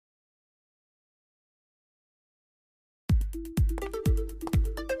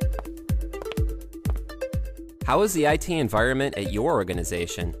How is the IT environment at your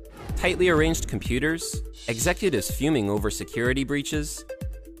organization? Tightly arranged computers? Executives fuming over security breaches?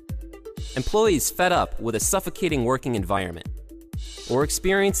 Employees fed up with a suffocating working environment? Or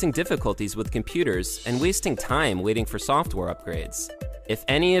experiencing difficulties with computers and wasting time waiting for software upgrades? If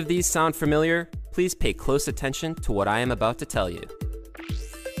any of these sound familiar, please pay close attention to what I am about to tell you.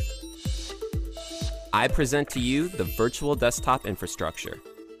 I present to you the virtual desktop infrastructure,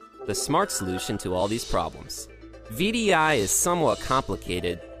 the smart solution to all these problems. VDI is somewhat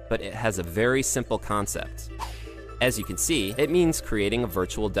complicated, but it has a very simple concept. As you can see, it means creating a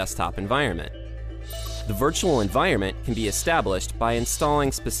virtual desktop environment. The virtual environment can be established by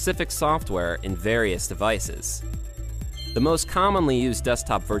installing specific software in various devices. The most commonly used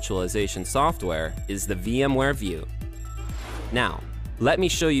desktop virtualization software is the VMware View. Now, let me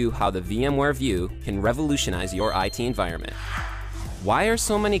show you how the VMware View can revolutionize your IT environment. Why are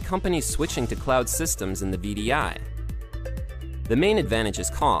so many companies switching to cloud systems in the VDI? The main advantage is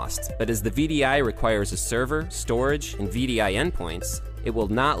cost, but as the VDI requires a server, storage, and VDI endpoints, it will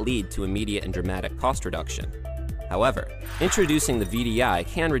not lead to immediate and dramatic cost reduction. However, introducing the VDI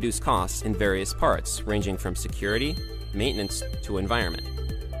can reduce costs in various parts, ranging from security, maintenance, to environment.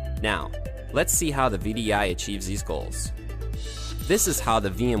 Now, let's see how the VDI achieves these goals. This is how the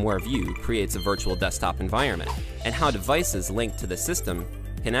VMware View creates a virtual desktop environment, and how devices linked to the system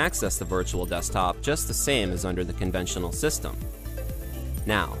can access the virtual desktop just the same as under the conventional system.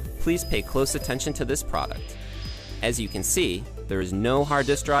 Now, please pay close attention to this product. As you can see, there is no hard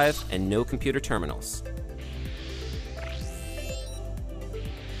disk drive and no computer terminals.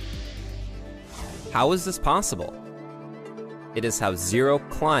 How is this possible? It is how Zero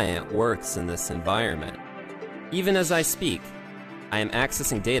Client works in this environment. Even as I speak, I am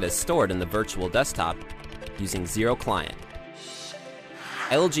accessing data stored in the virtual desktop using Zero Client.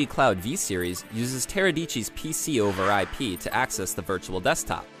 LG Cloud V-Series uses Teradici's PC over IP to access the virtual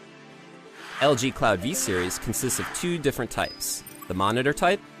desktop. LG Cloud V-Series consists of two different types, the monitor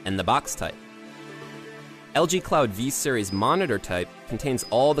type and the box type. LG Cloud V-Series monitor type contains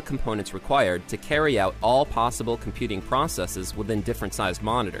all the components required to carry out all possible computing processes within different sized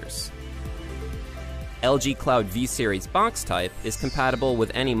monitors. LG Cloud V-Series box type is compatible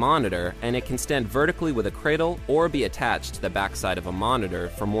with any monitor, and it can stand vertically with a cradle or be attached to the backside of a monitor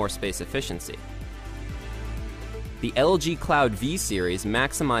for more space efficiency. The LG Cloud V-Series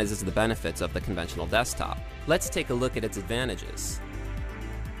maximizes the benefits of the conventional desktop. Let's take a look at its advantages.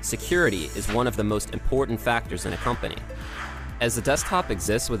 Security is one of the most important factors in a company. As the desktop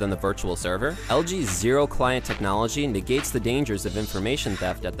exists within the virtual server, LG's Zero Client technology negates the dangers of information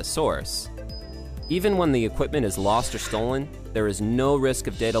theft at the source. Even when the equipment is lost or stolen, there is no risk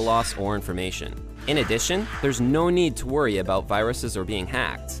of data loss or information. In addition, there's no need to worry about viruses or being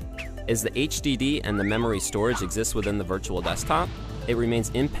hacked. As the HDD and the memory storage exists within the virtual desktop, it remains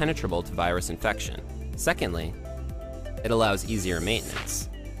impenetrable to virus infection. Secondly, it allows easier maintenance.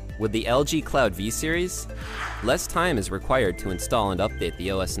 With the LG Cloud V-Series, less time is required to install and update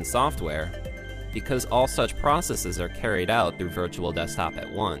the OS and software because all such processes are carried out through virtual desktop at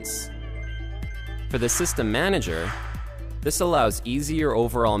once. For the system manager, this allows easier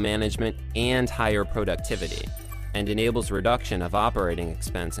overall management and higher productivity, and enables reduction of operating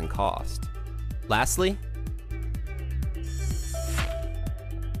expense and cost. Lastly,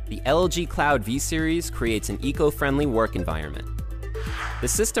 the LG Cloud V-Series creates an eco-friendly work environment. The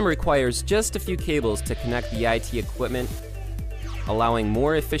system requires just a few cables to connect the IT equipment, allowing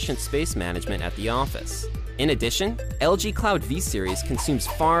more efficient space management at the office. In addition, LG Cloud V-Series consumes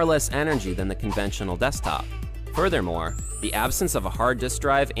far less energy than the conventional desktop. Furthermore, the absence of a hard disk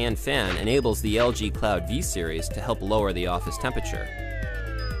drive and fan enables the LG Cloud V-Series to help lower the office temperature.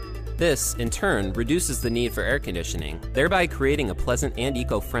 This, in turn, reduces the need for air conditioning, thereby creating a pleasant and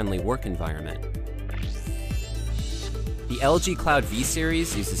eco-friendly work environment. The LG Cloud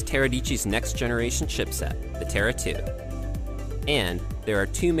V-Series uses Teradici's next-generation chipset, the Tera 2. And there are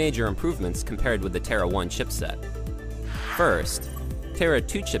two major improvements compared with the Tera 1 chipset. First, Tera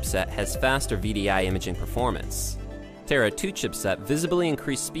 2 chipset has faster VDI imaging performance. Tera 2 chipset visibly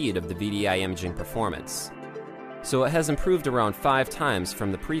increased speed of the VDI imaging performance, so it has improved around 5 times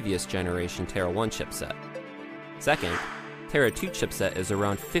from the previous generation Tera 1 chipset. Second, Tera 2 chipset is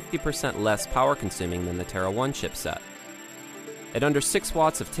around 50% less power consuming than the Tera 1 chipset. At under 6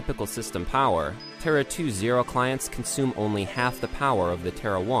 watts of typical system power, Tera 2 Zero clients consume only half the power of the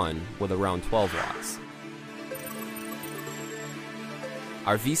Tera 1 with around 12 watts.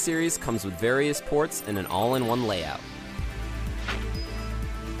 Our V-Series comes with various ports and an all-in-one layout.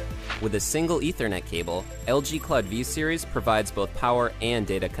 With a single Ethernet cable, LG Cloud V-Series provides both power and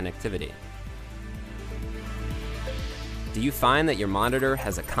data connectivity. Do you find that your monitor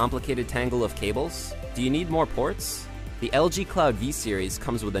has a complicated tangle of cables? Do you need more ports? The LG Cloud V-Series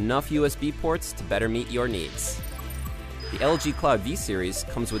comes with enough USB ports to better meet your needs. The LG Cloud V-Series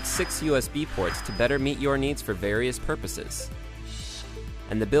comes with 6 USB ports to better meet your needs for various purposes.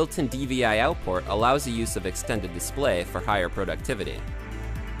 And the built-in DVI out port allows the use of extended display for higher productivity.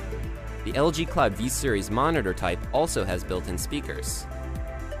 The LG Cloud V-Series monitor type also has built-in speakers.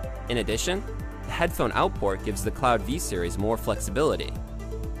 In addition, the headphone out port gives the Cloud V-Series more flexibility.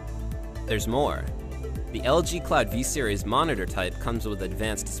 There's more. The LG Cloud V-Series monitor type comes with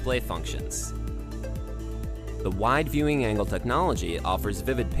advanced display functions. The wide viewing angle technology offers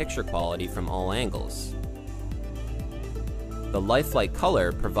vivid picture quality from all angles. The lifelike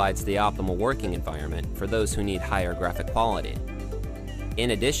color provides the optimal working environment for those who need higher graphic quality.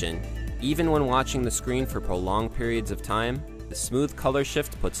 In addition, even when watching the screen for prolonged periods of time, the smooth color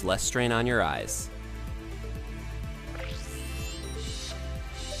shift puts less strain on your eyes.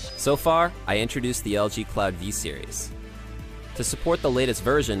 So far, I introduced the LG Cloud V-Series. To support the latest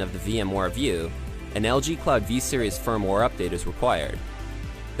version of the VMware View, an LG Cloud V-Series firmware update is required.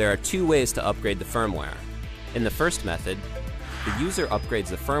 There are 2 ways to upgrade the firmware. In the first method, the user upgrades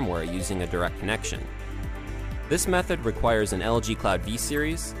the firmware using a direct connection. This method requires an LG Cloud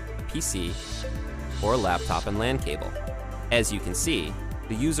V-Series, a PC, or a laptop and LAN cable. As you can see,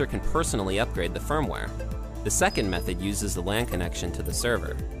 the user can personally upgrade the firmware. The second method uses the LAN connection to the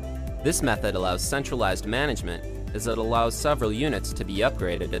server. This method allows centralized management as it allows several units to be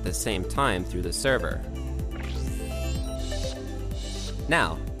upgraded at the same time through the server.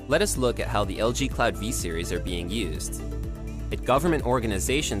 Now, let us look at how the LG Cloud V-Series are being used. At government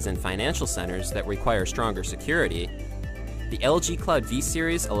organizations and financial centers that require stronger security, the LG Cloud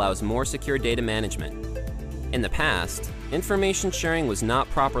V-Series allows more secure data management. In the past, information sharing was not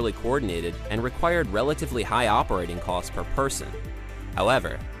properly coordinated and required relatively high operating costs per person.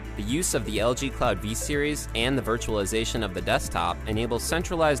 However, the use of the LG Cloud V-Series and the virtualization of the desktop enables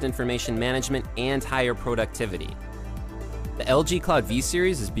centralized information management and higher productivity. The LG Cloud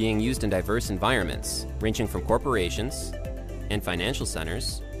V-Series is being used in diverse environments, ranging from corporations and financial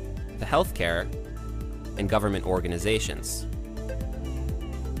centers to healthcare and government organizations.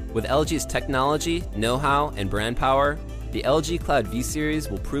 With LG's technology, know-how, and brand power, the LG Cloud V-Series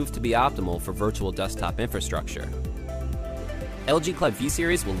will prove to be optimal for virtual desktop infrastructure. LG Cloud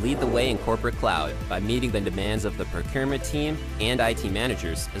V-Series will lead the way in corporate cloud by meeting the demands of the procurement team and IT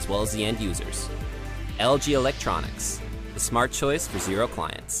managers, as well as the end users. LG Electronics, the smart choice for zero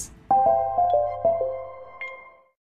clients.